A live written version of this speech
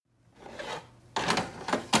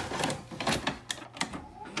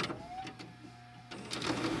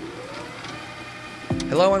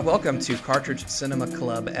Hello and welcome to Cartridge Cinema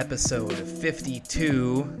Club episode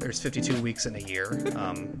 52. There's 52 weeks in a year,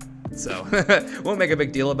 so won't make a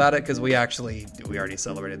big deal about it because we already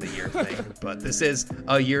celebrated the year thing. But this is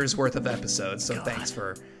a year's worth of episodes, so thanks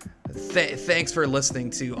for listening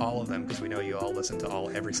to all of them because we know you all listen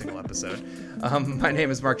to every single episode. My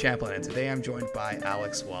name is Mark Champlin, and today I'm joined by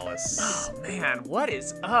Alex Wallace. Oh man, what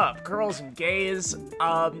is up, girls and gays?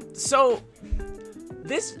 So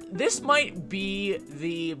this might be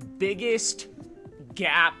the biggest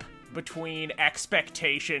gap between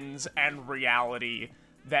expectations and reality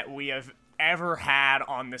that we have ever had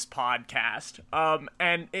on this podcast.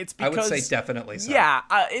 And it's because I would say definitely so. Yeah,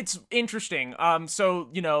 it's interesting.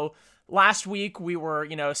 So, last week we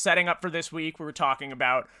were, setting up for this week. We were talking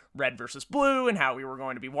about Red versus Blue and how we were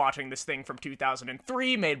going to be watching this thing from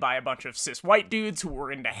 2003 made by a bunch of cis white dudes who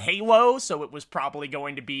were into Halo. So it was probably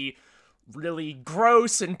going to be really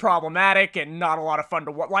gross and problematic and not a lot of fun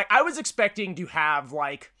to watch. Like, I was expecting to have,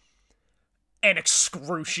 an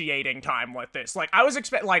excruciating time with this. I was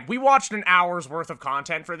we watched an hour's worth of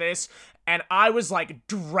content for this, and I was,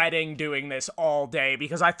 dreading doing this all day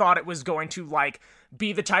because I thought it was going to,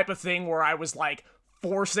 be the type of thing where I was,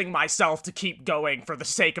 forcing myself to keep going for the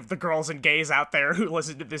sake of the girls and gays out there who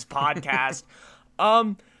listen to this podcast.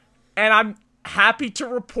 And I'm happy to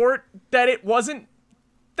report that it wasn't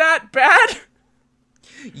that bad.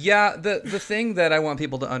 Yeah, the thing that I want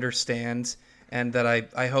people to understand, and that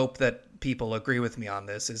I hope that people agree with me on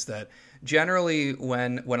this, is that generally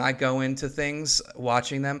when I go into things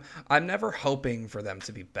watching them, I'm never hoping for them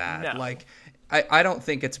to be bad. No. I don't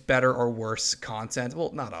think it's better or worse content.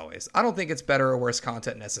 Well, not always. I don't think it's better or worse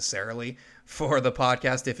content necessarily for the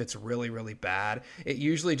podcast if it's really, really bad. It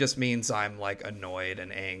usually just means I'm annoyed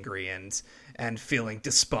and angry and feeling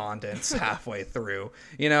despondent halfway through.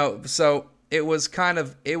 So it was kind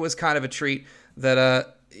of a treat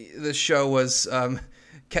that the show was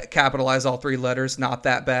capitalize all three letters, not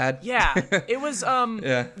that bad. Yeah, it was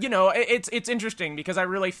yeah. It's interesting because I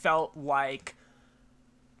really felt like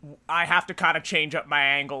I have to kind of change up my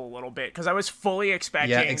angle a little bit because I was fully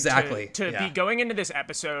expecting to be going into this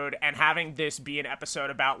episode and having this be an episode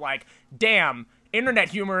about damn, internet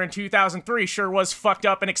humor in 2003 sure was fucked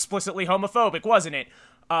up and explicitly homophobic, wasn't it?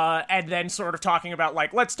 And then sort of talking about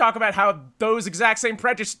let's talk about how those exact same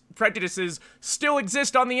prejudices still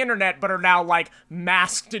exist on the internet but are now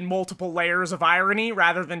masked in multiple layers of irony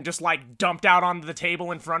rather than just dumped out onto the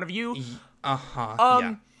table in front of you.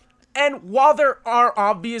 Yeah. And while there are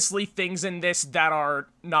obviously things in this that are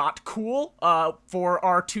not cool for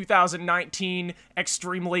our 2019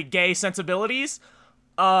 extremely gay sensibilities,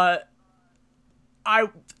 it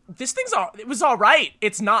was all right.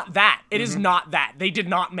 It's not that. It is not that. They did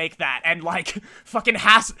not make that. And fucking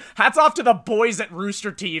hats off to the boys at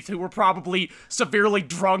Rooster Teeth who were probably severely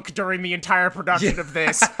drunk during the entire production of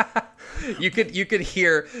this. You could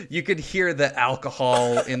hear the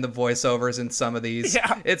alcohol in the voiceovers in some of these.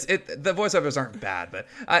 Yeah. The voiceovers aren't bad, but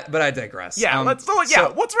I digress. Yeah,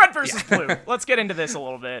 what's Red versus Blue? Let's get into this a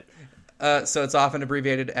little bit. So it's often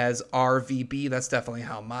abbreviated as RVB. That's definitely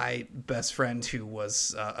how my best friend, who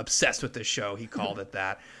was obsessed with this show, he called it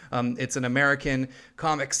that. It's an American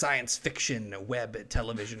comic science fiction web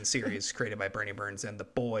television series created by Bernie Burns and the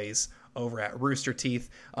boys over at Rooster Teeth.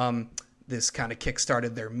 This kind of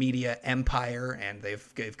kickstarted their media empire, and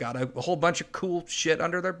they've got a whole bunch of cool shit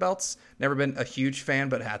under their belts. Never been a huge fan,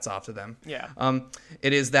 but hats off to them. Yeah.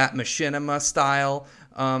 It is that machinima style,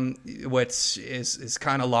 which is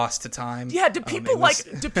kind of lost to time. Yeah. Do people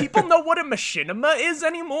do people know what a machinima is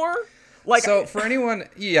anymore? So for anyone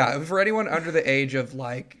under the age of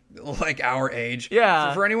our age,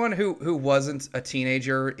 yeah. For anyone who wasn't a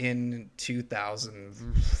teenager in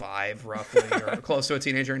 2005, roughly, or close to a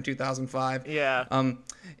teenager in 2005, yeah.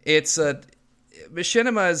 It's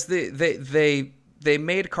machinima is they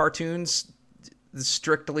made cartoons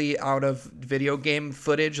strictly out of video game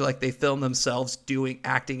footage. They film themselves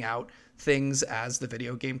acting out things as the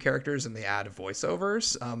video game characters, and they add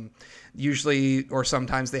voiceovers. Usually, or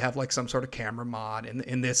sometimes they have some sort of camera mod.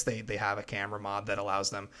 In this, they have a camera mod that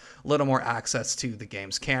allows them a little more access to the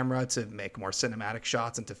game's camera to make more cinematic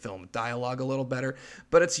shots and to film dialogue a little better.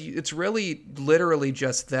 But it's really literally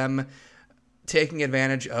just them taking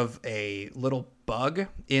advantage of a little bug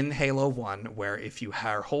in Halo 1 where if you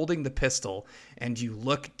are holding the pistol and you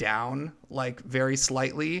look down very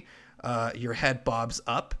slightly, your head bobs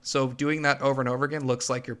up. So doing that over and over again looks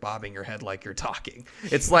like you're bobbing your head like you're talking.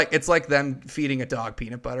 It's like them feeding a dog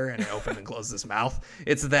peanut butter and it opens and closes its mouth.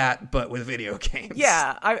 It's that, but with video games.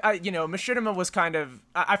 Yeah, I machinima was kind of,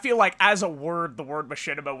 I feel like as a word, the word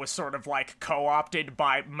machinima was sort of like co-opted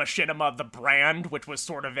by Machinima the brand, which was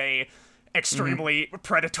sort of a extremely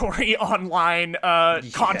predatory online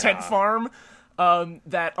content farm.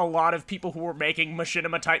 That a lot of people who were making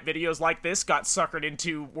machinima-type videos like this got suckered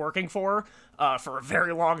into working for a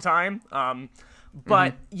very long time.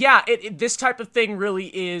 But yeah, this type of thing really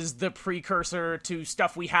is the precursor to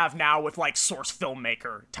stuff we have now with, like, source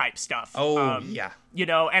filmmaker type stuff. Oh, yeah. You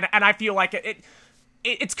know, and I feel like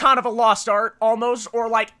it's kind of a lost art, almost, or,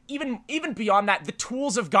 like, even beyond that, the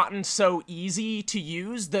tools have gotten so easy to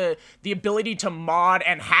use, the ability to mod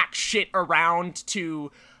and hack shit around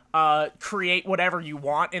to create whatever you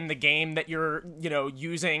want in the game that you're,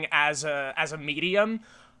 using as a medium.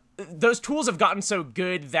 Those tools have gotten so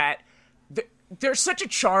good that there's such a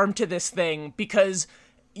charm to this thing, because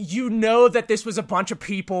you know that this was a bunch of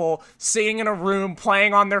people sitting in a room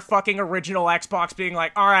playing on their fucking original Xbox being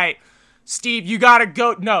like, all right, Steve, you gotta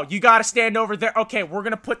go. No, you gotta stand over there. Okay, we're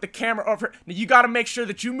gonna put the camera over. You gotta make sure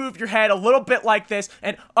that you move your head a little bit like this.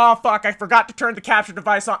 And oh fuck, I forgot to turn the capture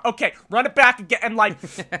device on. Okay, run it back again. And like,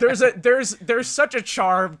 there's such a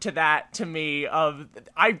charm to that to me.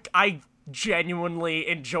 I genuinely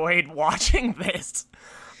enjoyed watching this.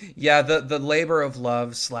 Yeah, the labor of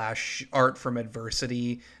love / art from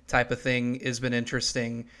adversity type of thing has been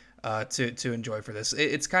interesting to enjoy for this.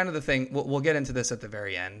 It's kind of the thing, we'll get into this at the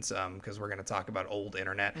very end because we're going to talk about old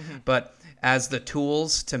internet, but as the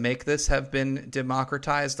tools to make this have been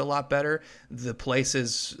democratized a lot better, the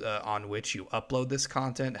places on which you upload this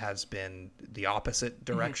content has been the opposite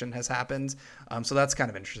direction has happened. So that's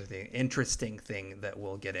kind of interesting thing that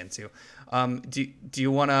we'll get into. Do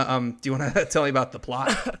you want to tell me about the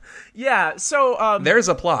plot? Yeah, so there's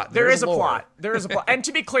a plot. There is a plot. And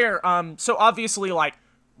to be clear, so obviously, like,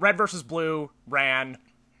 Red vs. Blue ran,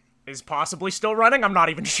 is possibly still running, I'm not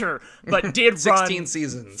even sure, but did 16 run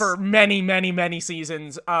seasons for many, many, many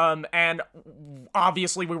seasons, and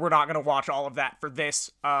obviously we were not going to watch all of that for this,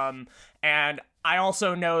 and I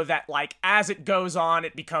also know that, like, as it goes on,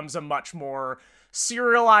 it becomes a much more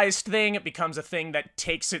serialized thing. It becomes a thing that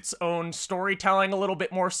takes its own storytelling a little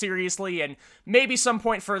bit more seriously, and maybe some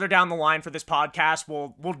point further down the line for this podcast,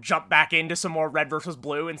 we'll jump back into some more Red versus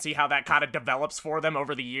Blue and see how that kind of develops for them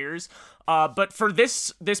over the years. But for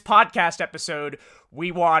this podcast episode,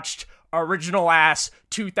 we watched original ass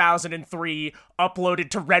 2003 uploaded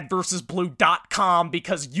to redversusblue.com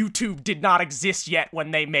because YouTube did not exist yet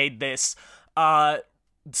when they made this.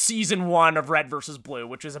 Season 1 of Red vs. Blue,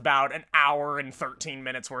 which is about an hour and 13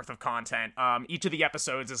 minutes worth of content. Each of the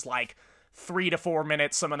episodes is like 3 to 4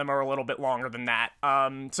 minutes. Some of them are a little bit longer than that.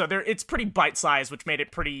 So it's pretty bite-sized, which made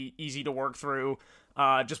it pretty easy to work through,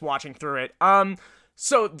 just watching through it.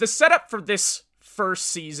 So the setup for this first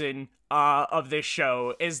season of this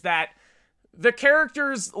show is that the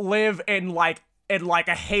characters live in like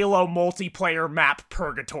a Halo multiplayer map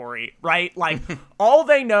purgatory, right? Like, all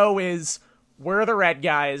they know is, we're the red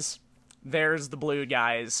guys, there's the blue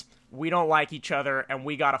guys, we don't like each other, and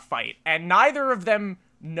we gotta fight. And neither of them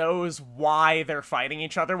knows why they're fighting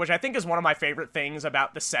each other, which I think is one of my favorite things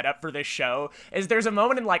about the setup for this show, is there's a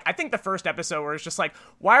moment in, like, I think the first episode where it's just like,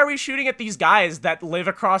 why are we shooting at these guys that live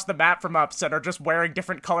across the map from us and are just wearing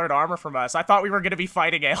different colored armor from us? I thought we were gonna be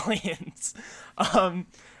fighting aliens. And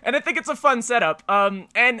I think it's a fun setup. And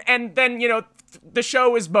then, the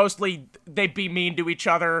show is mostly, they be mean to each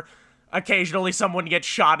other. Occasionally someone gets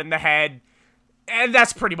shot in the head, and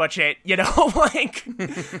that's pretty much it, like,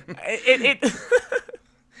 it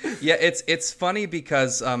Yeah, it's funny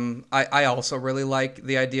because I also really like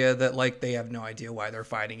the idea that, like, they have no idea why they're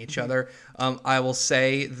fighting each other. I will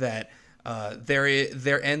say that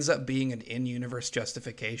there ends up being an in-universe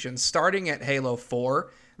justification. Starting at Halo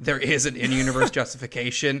 4, there is an in-universe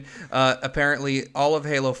justification. Apparently, all of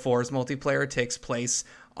Halo 4's multiplayer takes place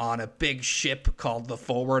on a big ship called the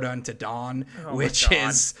Forward Unto Dawn, which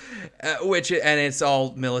it's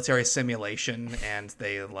all military simulation, and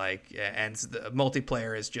the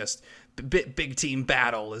multiplayer is just big team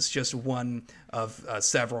battle is just one of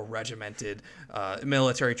several regimented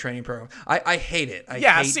military training programs. I hate it.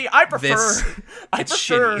 I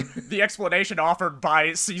prefer the explanation offered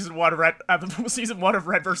by season 1 of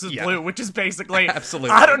Red vs. Blue, which is basically,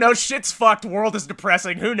 absolutely, I don't know, shit's fucked, world is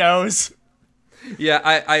depressing, who knows. Yeah,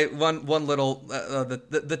 I one little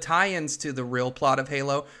the tie-ins to the real plot of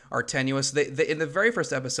Halo are tenuous. They in the very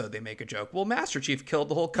first episode they make a joke. Well, Master Chief killed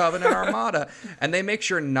the whole Covenant Armada, and they make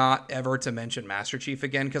sure not ever to mention Master Chief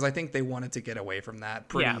again because I think they wanted to get away from that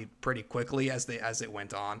pretty quickly as it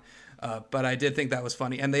went on. But I did think that was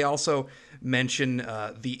funny, and they also mention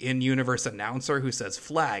the in-universe announcer who says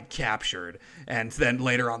 "flag captured," and then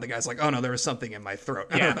later on the guy's like, "Oh no, there was something in my throat."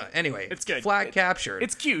 Yeah. Anyway, it's good. Flag captured.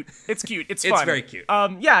 It's cute. It's fun. It's very cute.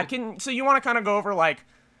 Yeah. So you want to kind of go over like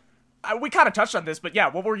we kind of touched on this, but yeah,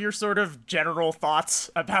 what were your sort of general thoughts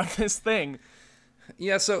about this thing?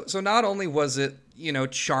 Yeah, so not only was it,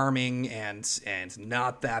 charming and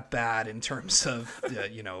not that bad in terms of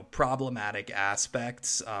problematic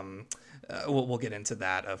aspects. We'll get into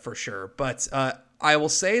that for sure, but I will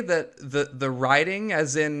say that the writing,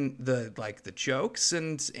 as in the jokes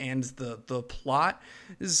and the plot,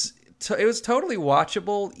 it was totally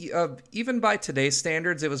watchable. Even by today's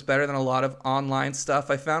standards, it was better than a lot of online stuff.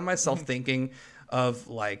 I found myself thinking of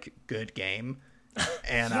Good Game,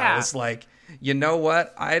 and I was like, you know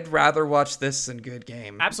what? I'd rather watch this than Good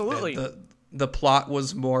Game. Absolutely. The plot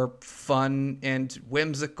was more fun and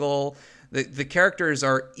whimsical. The characters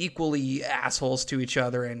are equally assholes to each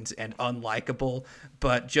other and unlikable,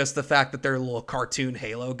 but just the fact that they're little cartoon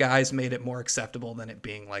Halo guys made it more acceptable than it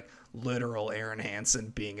being literal Aaron Hansen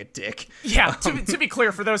being a dick. Yeah, to be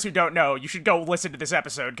clear, for those who don't know, you should go listen to this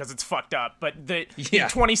episode because it's fucked up. But the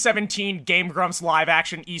 2017 Game Grumps live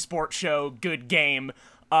action esports show, Good Game,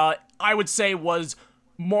 I would say was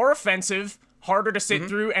more offensive, harder to sit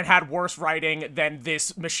through, and had worse writing than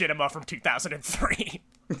this Machinima from 2003.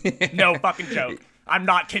 No fucking joke. I'm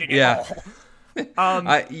not kidding at all.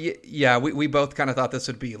 We both kind of thought this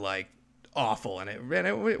would be awful, and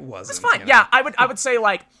it wasn't. It's fine. Yeah, I would say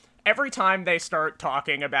every time they start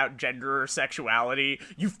talking about gender or sexuality,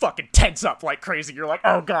 you fucking tense up like crazy. You're like,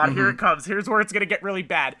 oh god, here it comes. Here's where it's gonna get really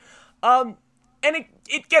bad. And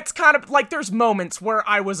it gets kind of there's moments where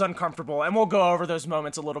I was uncomfortable, and we'll go over those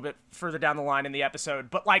moments a little bit further down the line in the episode.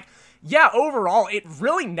 But overall, it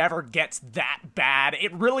really never gets that bad.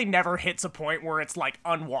 It really never hits a point where it's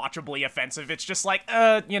unwatchably offensive. It's just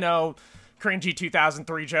cringy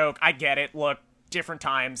 2003 joke. I get it. Look, different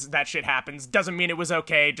times, that shit happens. Doesn't mean it was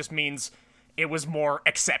okay. Just means it was more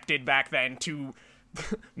accepted back then to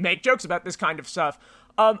make jokes about this kind of stuff.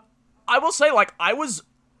 I will say, I was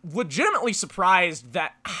legitimately surprised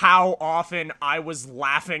that how often I was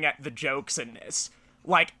laughing at the jokes in this.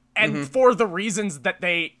 And for the reasons that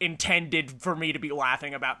they intended for me to be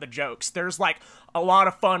laughing about the jokes. There's a lot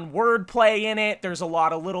of fun wordplay in it. There's a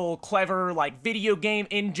lot of little clever video game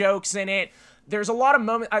in-jokes in it. There's a lot of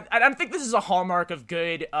moments, I think this is a hallmark of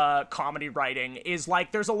good comedy writing, is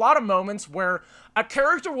there's a lot of moments where a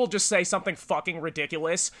character will just say something fucking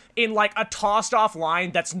ridiculous in a tossed off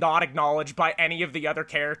line that's not acknowledged by any of the other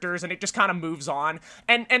characters, and it just kind of moves on.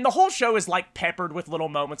 And the whole show is peppered with little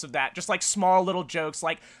moments of that, just small little jokes.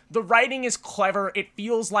 The writing is clever. It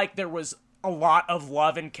feels like there was a lot of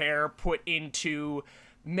love and care put into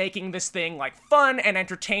making this thing fun and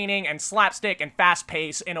entertaining and slapstick and fast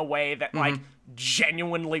pace in a way that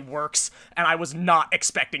genuinely works, and I was not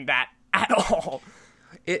expecting that at all.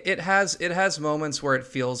 It has moments where it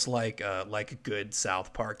feels like a good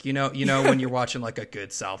South Park. You know when you're watching a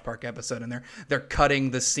good South Park episode and they're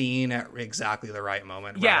cutting the scene at exactly the right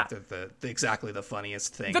moment. Right after exactly the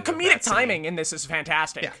funniest thing. The comedic timing in this is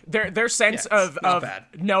fantastic. Yeah. Their sense of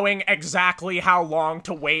knowing exactly how long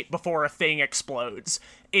to wait before a thing explodes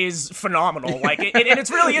is phenomenal. And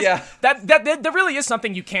it's really is that really is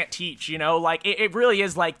something you can't teach. It really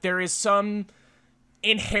is there is some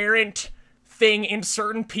inherent thing in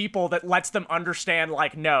certain people that lets them understand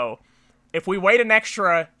no, if we wait an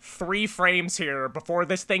extra 3 frames here before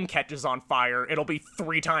this thing catches on fire, it'll be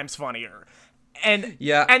 3 times funnier. And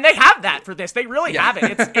they have that for this. They really have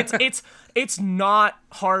it. It's not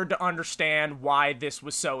hard to understand why this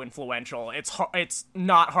was so influential. It's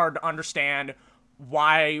not hard to understand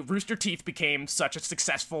why Rooster Teeth became such a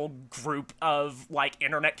successful group of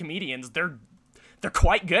internet comedians. They're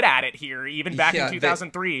quite good at it here, even back in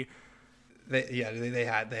 2003. They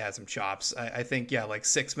had some chops. I think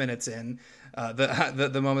 6 minutes in,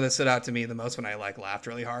 the moment that stood out to me the most when I laughed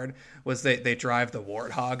really hard was they drive the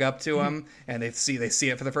warthog up to him and they see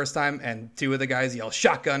it for the first time, and 2 of the guys yell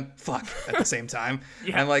shotgun fuck at the same time.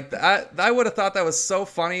 And I would have thought that was so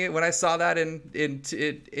funny when I saw that in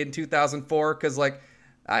 2004, because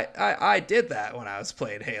I did that when I was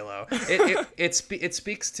playing Halo. It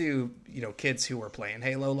speaks to kids who were playing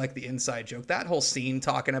Halo, the inside joke. That whole scene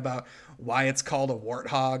talking about why it's called a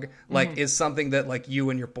warthog is something that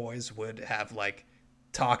you and your boys would have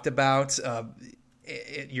talked about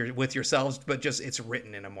you're with yourselves, but just it's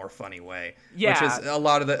written in a more funny way. Yeah. Which is a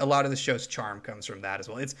lot of the show's charm comes from that as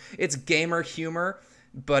well. It's gamer humor,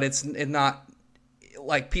 but it's not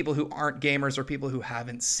like people who aren't gamers or people who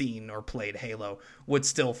haven't seen or played Halo would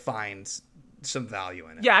still find some value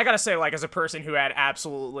in it. Yeah, I gotta say, like, as a person who had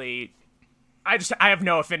absolutely... I have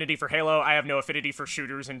no affinity for Halo. I have no affinity for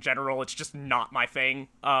shooters in general. It's just not my thing.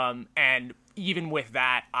 And even with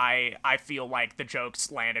that, I feel like the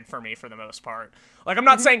jokes landed for me for the most part. Like, I'm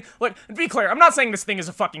not saying, like, to be clear, I'm not saying this thing is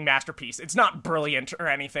a fucking masterpiece. It's not brilliant or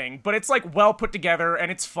anything, but it's, like, well put together,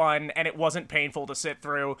 and it's fun, and it wasn't painful to sit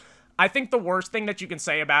through. I think the worst thing that you can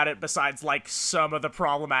say about it, besides, like, some of the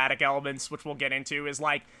problematic elements, which we'll get into, is,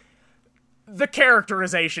 like, the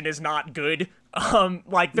characterization is not good.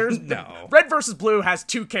 Like, there's... No. Red vs. Blue has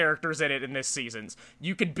 2 characters in it in this season's.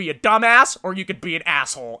 You could be a dumbass, or you could be an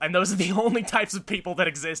asshole, and those are the only types of people that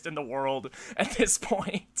exist in the world at this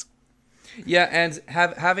point. Yeah, and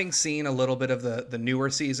having seen a little bit of the newer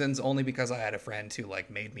seasons, only because I had a friend who like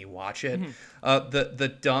made me watch it,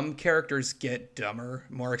 the dumb characters get dumber,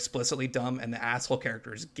 more explicitly dumb, and the asshole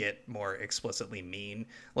characters get more explicitly mean.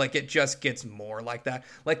 Like, it just gets more like that.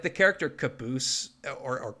 Like the character Caboose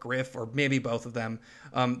or Griff, or maybe both of them,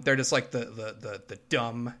 they're just like the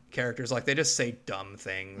dumb characters. Like, they just say dumb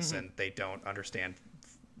things and they don't understand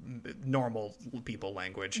normal people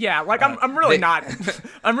language. Yeah, like I'm really not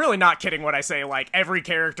I'm really not kidding when I say, like, every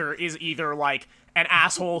character is either like an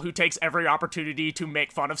asshole who takes every opportunity to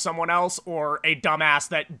make fun of someone else, or a dumbass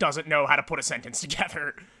that doesn't know how to put a sentence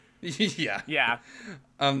together. Yeah.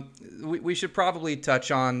 We should probably touch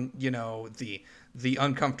on, you know, the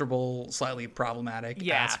uncomfortable, slightly problematic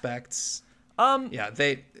aspects.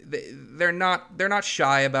 They're not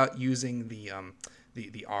shy about using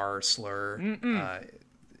the R slur.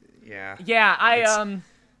 Yeah,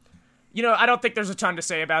 I don't think there's a ton to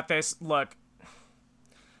say about this. Look,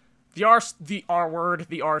 the R word,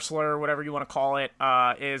 the R slur, whatever you want to call it,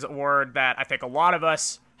 is a word that I think a lot of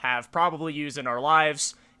us have probably used in our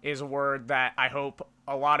lives, is a word that I hope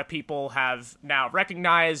a lot of people have now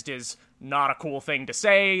recognized is not a cool thing to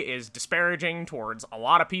say, is disparaging towards a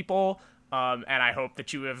lot of people, and I hope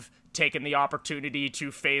that you have taken the opportunity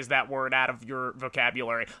to phase that word out of your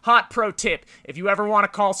vocabulary. Hot pro tip, if you ever want to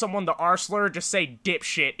call someone the R slur, just say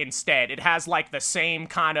dipshit instead. It has, like, the same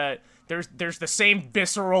kind of... There's the same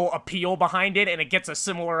visceral appeal behind it, and it gets a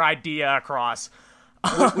similar idea across.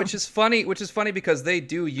 Which is funny because they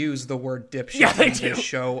do use the word dipshit in this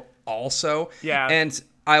show also. Yeah. And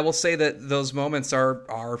I will say that those moments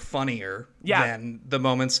are funnier than the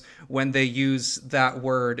moments when they use that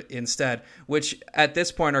word instead, which at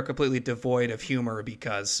this point are completely devoid of humor,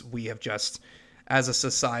 because we have just, as a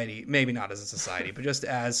society, maybe not as a society, but just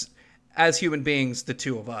as human beings, the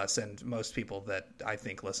two of us and most people that I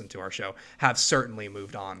think listen to our show have certainly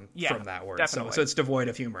moved on from that word. Definitely. So it's devoid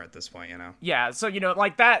of humor at this point, you know? Yeah, so, you know,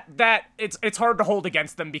 like, that it's hard to hold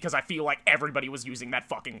against them, because I feel like everybody was using that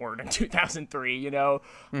fucking word in 2003, you know?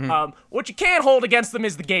 Mm-hmm. What you can't hold against them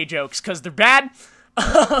is the gay jokes, because they're bad.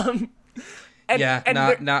 Not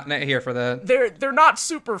here for that. They're not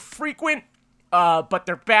super frequent, but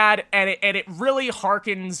they're bad, and it really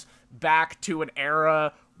harkens back to an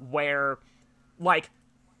era where, like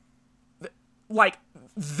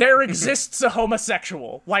there exists a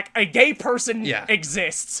homosexual, like, a gay person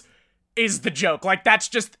exists, is the joke. Like, that's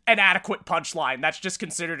just an adequate punchline. That's just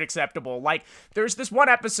considered acceptable. Like, there's this one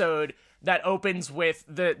episode that opens with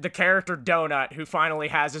the character Donut, who finally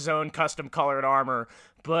has his own custom colored armor,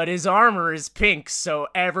 but his armor is pink, so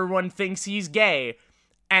everyone thinks he's gay.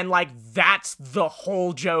 And, like, that's the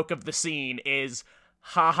whole joke of the scene is,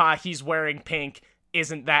 haha, he's wearing pink,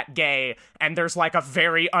 isn't that gay? And there's, like, a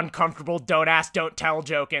very uncomfortable don't ask, don't tell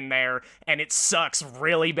joke in there, and it sucks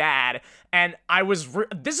really bad. And I was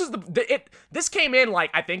this came in,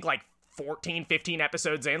 like, I think, like, 14, 15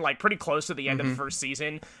 episodes in, like, pretty close to the end of the first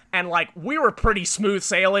season, and, like, we were pretty smooth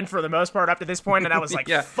sailing for the most part up to this point, and I was like,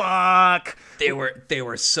 fuck. They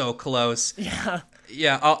were so close.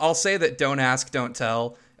 Yeah, I'll say that don't ask, don't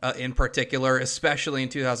tell, in particular, especially in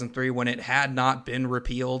 2003 when it had not been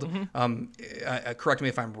repealed. Correct me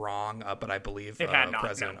if I'm wrong, but I believe it had not,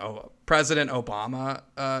 President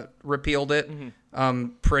Obama repealed it.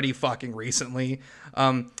 pretty fucking recently,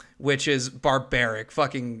 which is barbaric,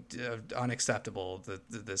 fucking unacceptable.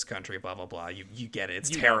 This country, blah blah blah. You get it. It's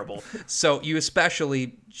terrible. So you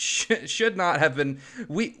especially should not have been.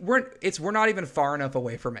 We're not even far enough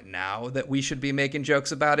away from it now that we should be making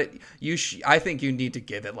jokes about it. I think you need to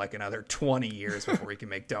give it like another 20 years before we can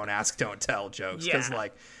make don't ask, don't tell jokes, because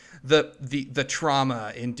like the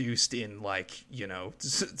trauma induced in, like, you know,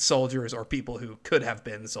 soldiers or people who could have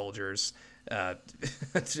been soldiers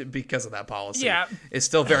because of that policy is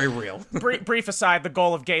still very real. Brief aside, the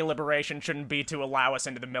goal of gay liberation shouldn't be to allow us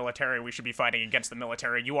into the military. We should be fighting against the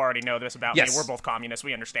military. You already know this about me. We're both communists.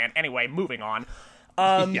 We understand. Anyway, moving on.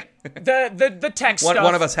 The tech stuff.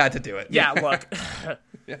 One of us had to do it. Yeah, look. I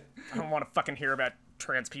don't want to fucking hear about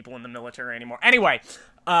trans people in the military anymore. Anyway,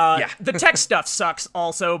 the tech stuff sucks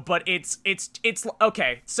also, but it's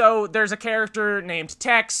okay. So there's a character named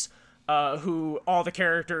Tex, who all the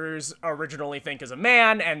characters originally think is a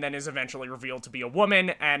man, and then is eventually revealed to be a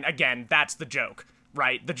woman, and again, that's the joke,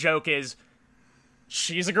 right? The joke is,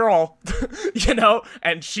 she's a girl, you know,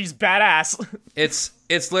 and she's badass. It's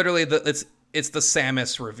literally it's the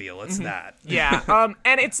Samus reveal, it's that. Yeah,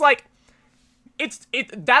 and it's like,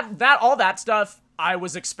 that all that stuff, I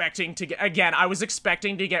was expecting to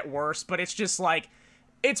get worse, but it's just like,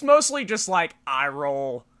 it's mostly just like eye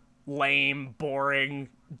roll, lame, boring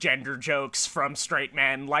gender jokes from straight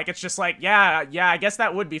men. Like, it's just like, yeah, I guess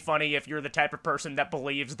that would be funny if you're the type of person that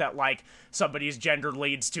believes that, like, somebody's gender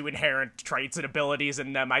leads to inherent traits and abilities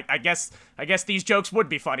in them. I guess these jokes would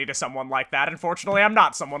be funny to someone like that. Unfortunately, I'm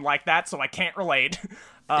not someone like that, so I can't relate.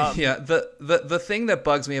 The thing that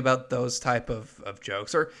bugs me about those type of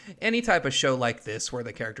jokes, or any type of show like this where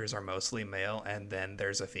the characters are mostly male and then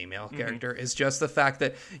there's a female character, is just the fact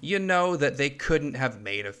that you know that they couldn't have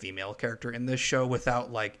made a female character in this show without,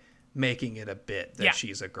 like, making it a bit that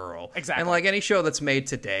she's a girl. Exactly. And, like, any show that's made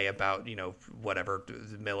today about, you know, whatever,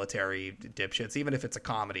 military dipshits, even if it's a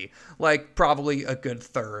comedy, like, probably a good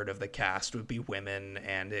third of the cast would be women,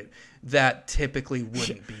 and that typically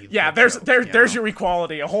wouldn't be there's your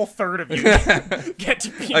equality. A whole third of you get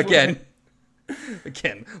to be women.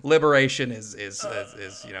 Again, liberation is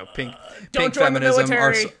you know, pink feminism.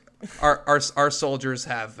 Our soldiers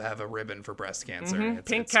have a ribbon for breast cancer.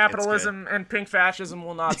 Pink capitalism and pink fascism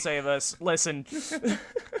will not save us. Listen,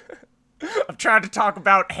 I'm trying to talk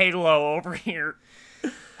about Halo over here.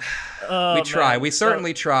 We try. We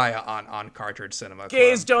certainly try on Cartridge Cinema Club.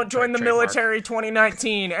 Gays don't join the military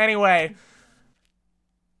 2019. Anyway,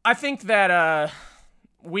 I think that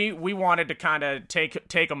we wanted to kind of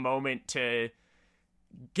take a moment to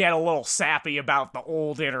get a little sappy about the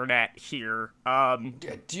old internet here.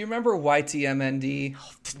 Do you remember YTMND?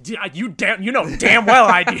 You know damn well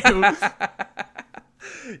I do.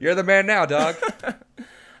 You're the man now, dog.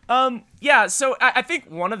 Yeah, so I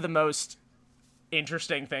think one of the most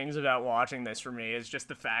interesting things about watching this for me is just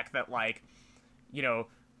the fact that, like, you know,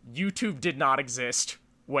 YouTube did not exist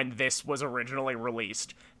when this was originally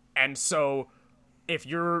released. And so if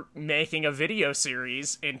you're making a video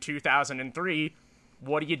series in 2003,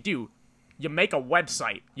 what do? You make a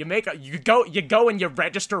website. You go and you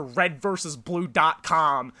register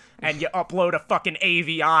redversusblue.com and you upload a fucking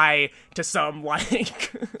AVI to some,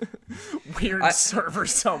 like, weird server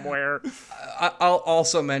somewhere. I'll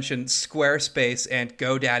also mention Squarespace and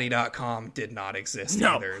GoDaddy.com did not exist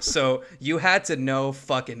either. So you had to know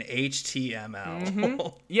fucking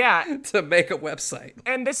HTML to make a website.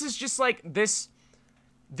 And this is just like, this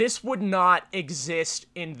would not exist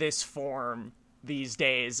in this form these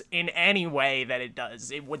days in any way that it does.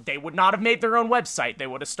 They would not have made their own website. They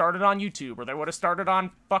would have started on YouTube, or they would have started on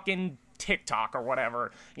fucking TikTok or whatever.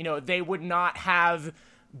 You know, they would not have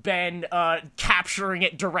been capturing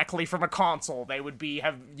it directly from a console. They would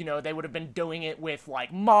have been doing it with,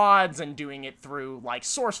 like, mods and doing it through, like,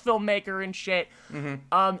 Source Filmmaker and shit.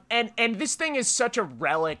 And this thing is such a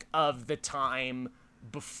relic of the time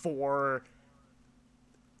before,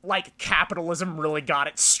 like, capitalism really got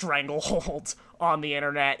its stranglehold on the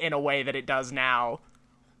internet in a way that it does now.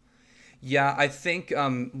 Yeah, I think,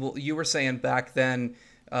 well, you were saying back then,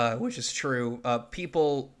 which is true,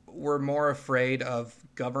 people were more afraid of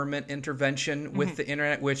government intervention with the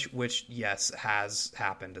internet, which yes, has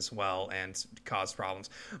happened as well and caused problems.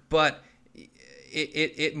 But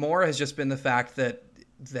it more has just been the fact that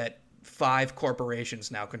five corporations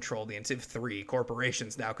now control three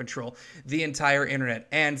corporations now control the entire internet,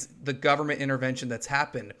 and the government intervention that's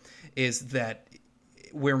happened is that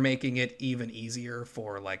we're making it even easier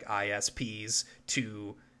for, like, ISPs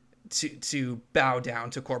to bow down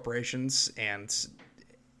to corporations and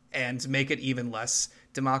make it even less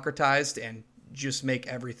democratized and just make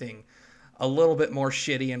everything a little bit more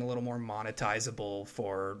shitty and a little more monetizable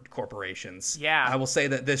for corporations. Yeah. I will say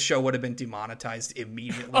that this show would have been demonetized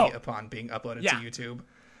immediately upon being uploaded to YouTube.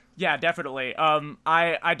 Yeah, definitely.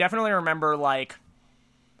 I definitely remember like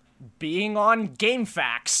being on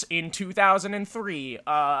GameFAQs in 2003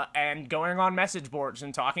 and going on message boards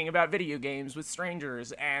and talking about video games with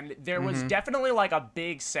strangers, and there was definitely like a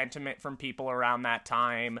big sentiment from people around that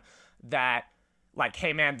time that like,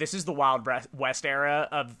 hey man, this is the Wild West era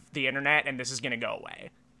of the internet and this is gonna go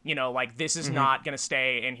away, you know, like this is not gonna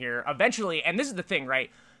stay in here eventually. And this is the thing,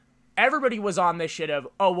 right? Everybody was on this shit of,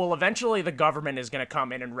 oh, well, eventually the government is going to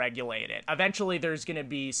come in and regulate it. Eventually there's going to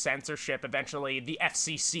be censorship. Eventually the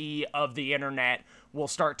FCC of the internet will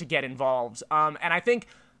start to get involved. And I think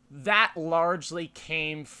that largely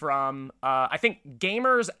came from, I think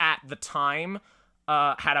gamers at the time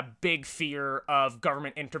had a big fear of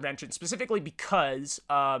government intervention, specifically because...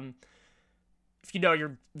 if you know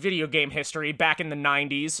your video game history, back in the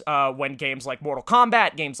 90s, when games like Mortal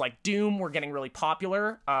Kombat, games like Doom were getting really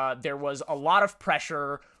popular, there was a lot of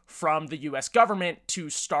pressure from the US government to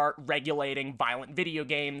start regulating violent video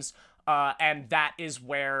games, and that is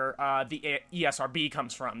where the ESRB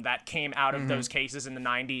comes from. That came out of those cases in the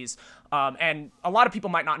 90s. And a lot of people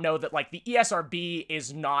might not know that, like, the ESRB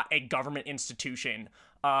is not a government institution.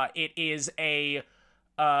 It is a...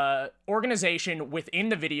 organization within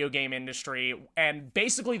the video game industry, and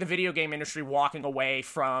basically the video game industry walking away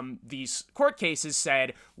from these court cases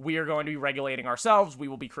said, we are going to be regulating ourselves, we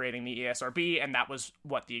will be creating the ESRB, and that was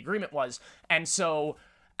what the agreement was. And so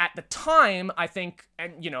at the time, I think,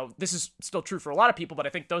 and you know, this is still true for a lot of people, but I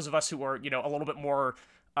think those of us who are, you know, a little bit more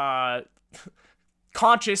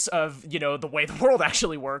conscious of, you know, the way the world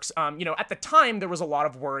actually works, you know, at the time there was a lot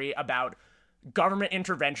of worry about government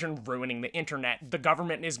intervention ruining the internet. The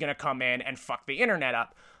government is going to come in and fuck the internet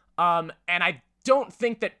up. And I don't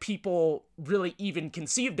think that people really even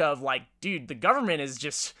conceived of, like, dude, the government is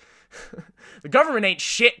just... the government ain't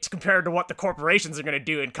shit compared to what the corporations are going to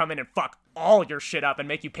do and come in and fuck all your shit up and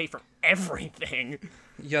make you pay for everything.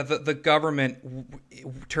 Yeah, the government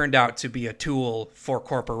turned out to be a tool for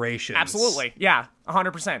corporations. Absolutely. Yeah,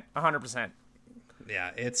 100%. 100%.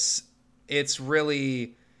 Yeah, it's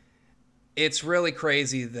really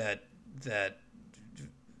crazy that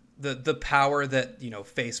the power that, you know,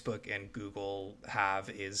 Facebook and Google have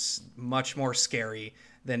is much more scary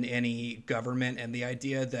than any government, and the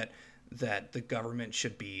idea that the government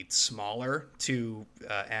should be smaller to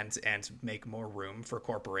and make more room for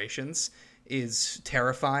corporations is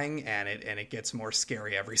terrifying, and it gets more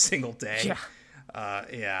scary every single day.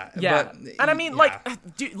 Yeah. But, and I mean,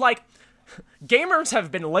 dude, like, gamers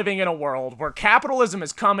have been living in a world where capitalism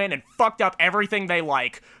has come in and fucked up everything they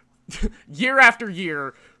like year after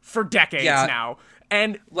year for decades now.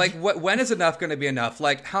 And like, when is enough going to be enough?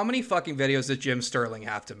 Like, how many fucking videos does Jim Sterling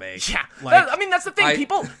have to make? Yeah, like, I mean, that's the thing.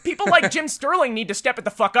 People like Jim Sterling need to step it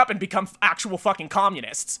the fuck up and become actual fucking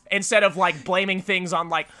communists instead of like blaming things on,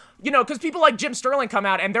 like, you know, because people like Jim Sterling come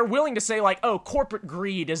out and they're willing to say, like, oh, corporate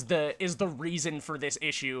greed is the reason for this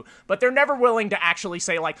issue, but they're never willing to actually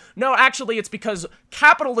say, like, no, actually it's because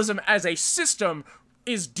capitalism as a system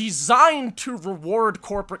is designed to reward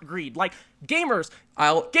corporate greed. Like, gamers,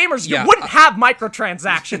 you wouldn't have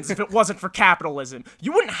microtransactions if it wasn't for capitalism.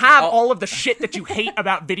 You wouldn't have all of the shit that you hate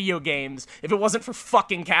about video games if it wasn't for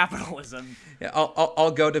fucking capitalism. Yeah, I'll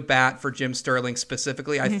go to bat for Jim Sterling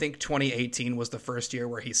specifically. I think 2018 was the first year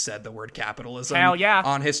where he said the word capitalism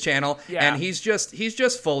on his channel, and he's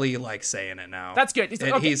just fully like saying it now. That's good.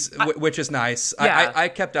 Which is nice. Yeah. I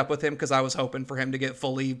kept up with him because I was hoping for him to get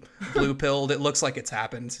fully blue pilled. It looks like it's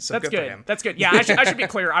happened. So that's good for him. That's good. Yeah, I should be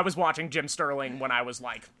clear. I was watching Jim Sterling when I was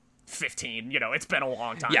like 15. You know, it's been a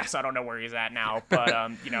long time, so I don't know where he's at now. But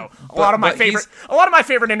you know, a lot of my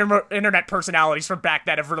favorite internet personalities from back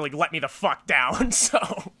then have really let me the fuck down. So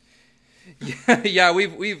I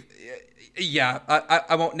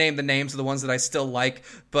won't name the names of the ones that I still like,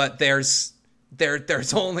 but there's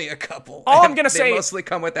only a couple. All I'm gonna say, they mostly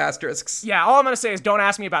come with asterisks. Yeah, all I'm gonna say is don't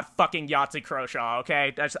ask me about fucking Yahtzee Croshaw.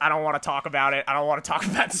 Okay, I don't want to talk about it. I don't want to talk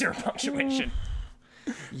about Zero Punctuation.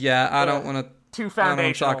 Yeah, I don't want to. Too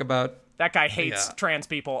foundational. Talk about that guy hates trans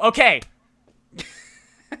people. Okay.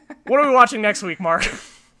 What are we watching next week, Mark?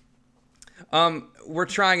 We're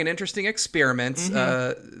trying an interesting experiment.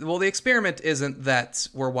 Well, the experiment isn't that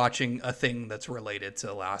we're watching a thing that's related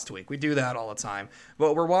to last week. We do that all the time.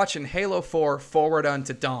 But we're watching Halo 4 Forward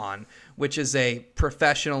Unto Dawn, which is a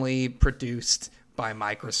professionally produced by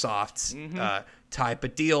Microsoft type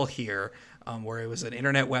of deal here. Where it was an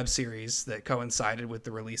internet web series that coincided with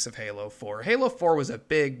the release of Halo 4. Halo 4 was a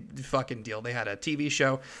big fucking deal. They had a TV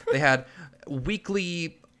show. They had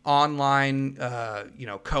weekly online,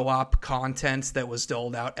 co-op content that was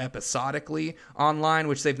doled out episodically online,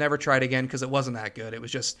 which they've never tried again because it wasn't that good. It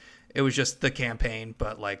was just the campaign,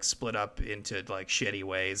 but like split up into like shitty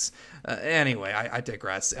ways. Anyway, I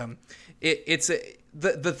digress.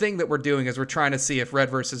 The thing that we're doing is we're trying to see if Red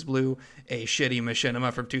vs. Blue, a shitty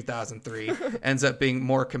machinima from 2003, ends up being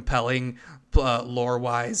more compelling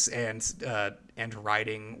lore-wise and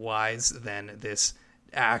writing-wise than this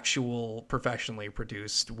actual professionally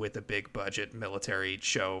produced with a big budget military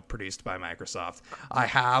show produced by Microsoft. I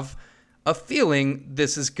have a feeling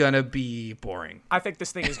this is gonna be boring. I think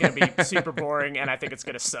this thing is gonna be super boring, and I think it's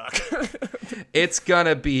gonna suck. It's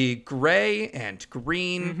gonna be gray and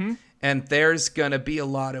green, and there's gonna be a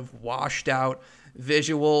lot of washed out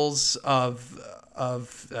visuals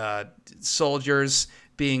of soldiers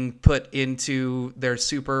being put into their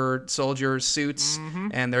super soldier suits,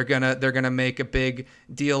 and they're gonna make a big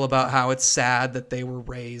deal about how it's sad that they were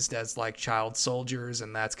raised as like child soldiers,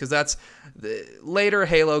 and that's the later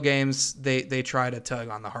Halo games they try to tug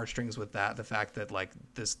on the heartstrings with that, the fact that like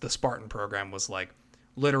the Spartan program was like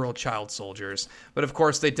literal child soldiers, but of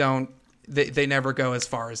course they never go as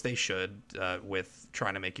far as they should with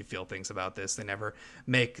trying to make you feel things about this. They never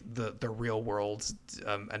make the real world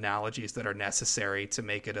analogies that are necessary to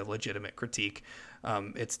make it a legitimate critique.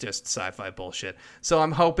 It's just sci-fi bullshit. So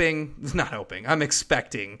I'm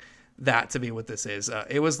expecting that to be what this is.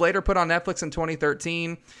 It was later put on Netflix in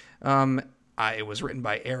 2013. It was written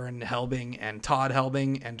by Aaron Helbing and Todd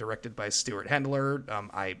Helbing and directed by Stuart Hendler.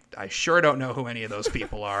 I sure don't know who any of those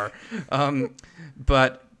people are.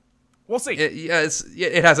 But we'll see. It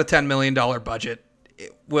has a $10 million budget.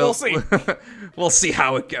 We'll see. We'll see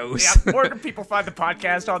how it goes. Yeah. Where can people find the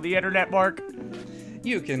podcast on the internet, Mark?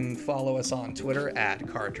 You can follow us on Twitter at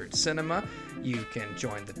Cartridge Cinema. You can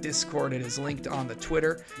join the Discord. It is linked on the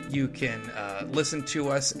Twitter. You can listen to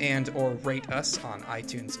us and or rate us on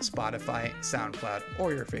iTunes, Spotify, SoundCloud,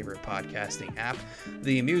 or your favorite podcasting app.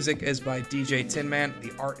 The music is by DJ Tinman.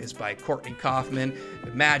 The art is by Courtney Kaufman.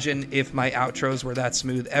 Imagine if my outros were that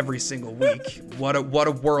smooth every single week. What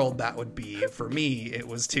a world that would be. For me, it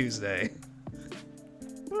was Tuesday.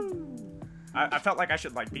 I felt like I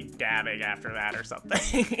should like be dabbing after that or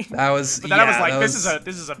something. That was. But then I was like,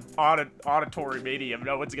 this is an auditory medium.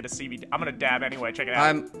 No one's gonna see me. I'm gonna dab anyway. Check it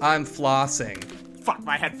out. I'm flossing. Fuck,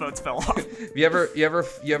 my headphones fell off. You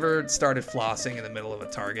ever started flossing in the middle of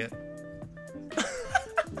a Target?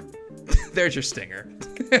 There's your stinger.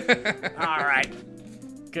 All right.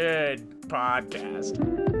 Good podcast.